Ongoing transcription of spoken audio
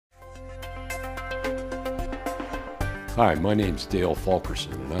Hi, my name's Dale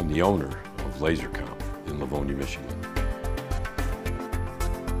Fulkerson, and I'm the owner of LaserComp in Livonia, Michigan.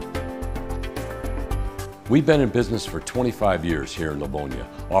 We've been in business for 25 years here in Livonia,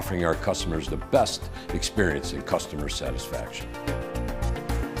 offering our customers the best experience in customer satisfaction.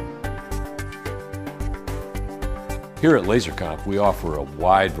 Here at LaserComp, we offer a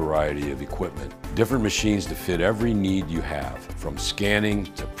wide variety of equipment, different machines to fit every need you have, from scanning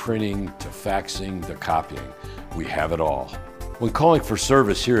to printing to faxing to copying. We have it all. When calling for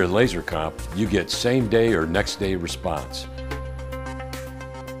service here at LaserComp, you get same-day or next-day response.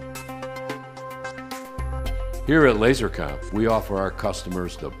 Here at LaserComp, we offer our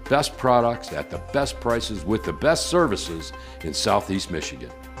customers the best products at the best prices with the best services in Southeast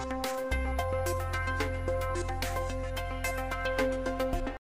Michigan.